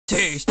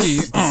Tasty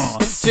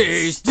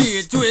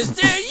and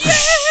twisty,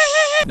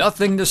 yeah!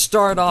 Nothing to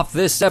start off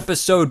this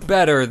episode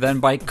better than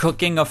by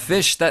cooking a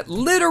fish that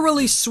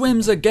literally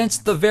swims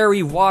against the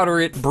very water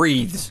it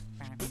breathes.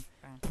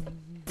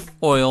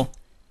 Oil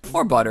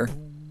or butter,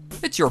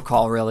 it's your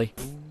call really.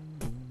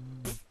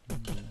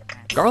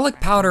 Garlic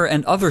powder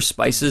and other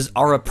spices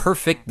are a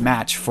perfect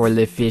match for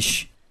le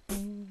fish.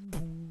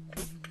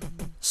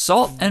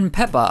 Salt and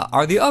pepper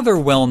are the other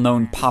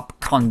well-known pop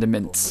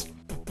condiments.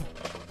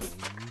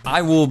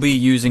 I will be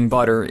using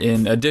butter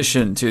in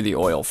addition to the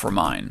oil for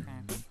mine.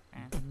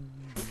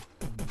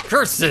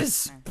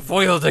 Curses!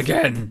 Foiled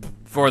again!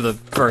 For the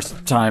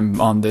first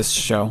time on this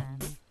show.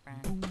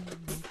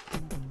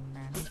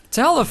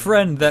 Tell a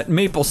friend that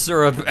maple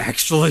syrup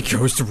actually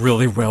goes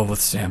really well with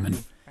salmon.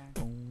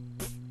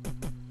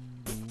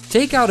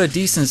 Take out a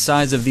decent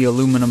size of the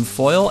aluminum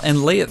foil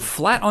and lay it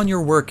flat on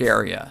your work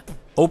area.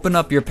 Open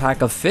up your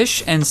pack of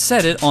fish and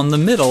set it on the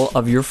middle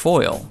of your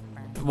foil.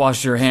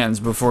 Wash your hands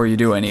before you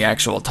do any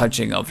actual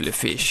touching of the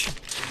fish.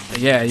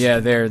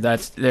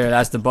 That's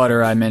the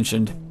butter I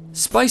mentioned.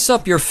 Spice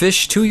up your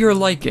fish to your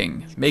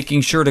liking, making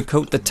sure to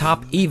coat the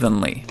top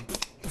evenly.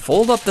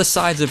 Fold up the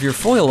sides of your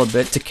foil a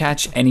bit to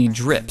catch any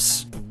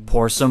drips.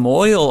 Pour some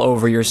oil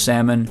over your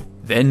salmon,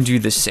 then do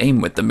the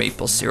same with the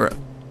maple syrup.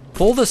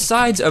 Pull the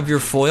sides of your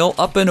foil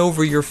up and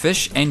over your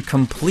fish and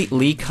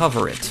completely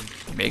cover it.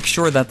 Make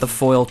sure that the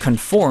foil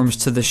conforms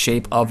to the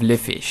shape of the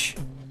fish.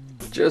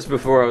 Just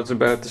before I was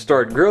about to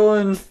start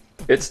grilling,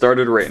 it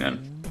started raining.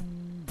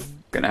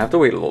 Gonna have to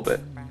wait a little bit.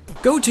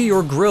 Go to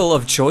your grill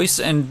of choice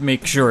and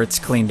make sure it's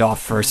cleaned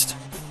off first.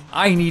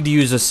 I need to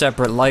use a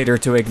separate lighter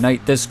to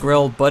ignite this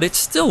grill, but it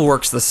still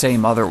works the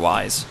same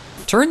otherwise.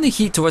 Turn the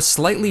heat to a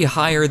slightly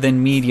higher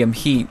than medium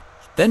heat,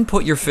 then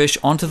put your fish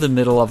onto the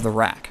middle of the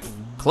rack.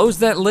 Close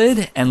that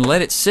lid and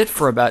let it sit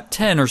for about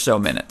 10 or so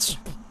minutes.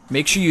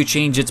 Make sure you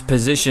change its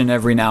position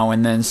every now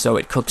and then so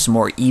it cooks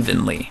more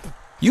evenly.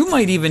 You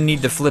might even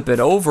need to flip it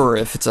over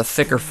if it's a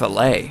thicker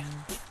fillet.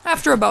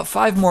 After about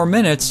 5 more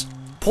minutes,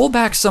 pull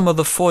back some of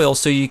the foil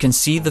so you can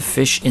see the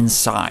fish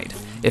inside.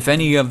 If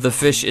any of the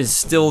fish is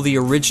still the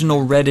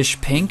original reddish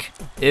pink,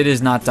 it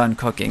is not done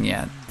cooking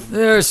yet.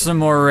 There's some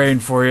more rain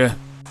for you.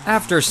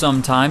 After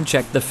some time,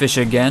 check the fish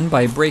again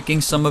by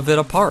breaking some of it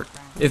apart.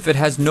 If it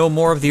has no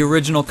more of the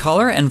original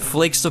color and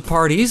flakes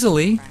apart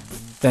easily,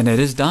 then it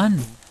is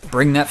done.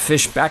 Bring that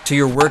fish back to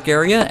your work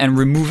area and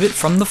remove it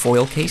from the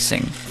foil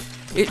casing.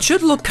 It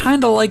should look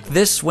kinda like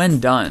this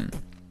when done.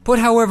 Put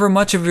however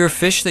much of your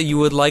fish that you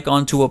would like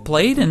onto a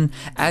plate and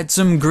add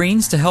some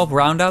greens to help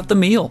round out the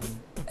meal.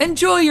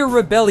 Enjoy your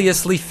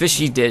rebelliously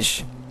fishy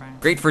dish.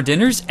 Great for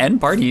dinners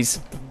and parties.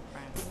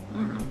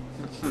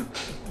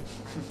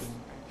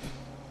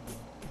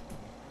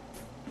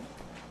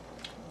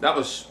 That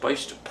was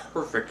spiced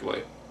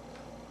perfectly.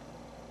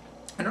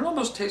 And it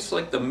almost tastes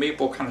like the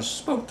maple kind of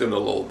smoked it a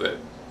little bit.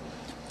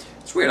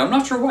 It's weird, I'm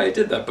not sure why it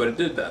did that, but it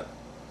did that.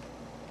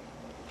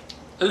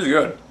 This is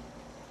good.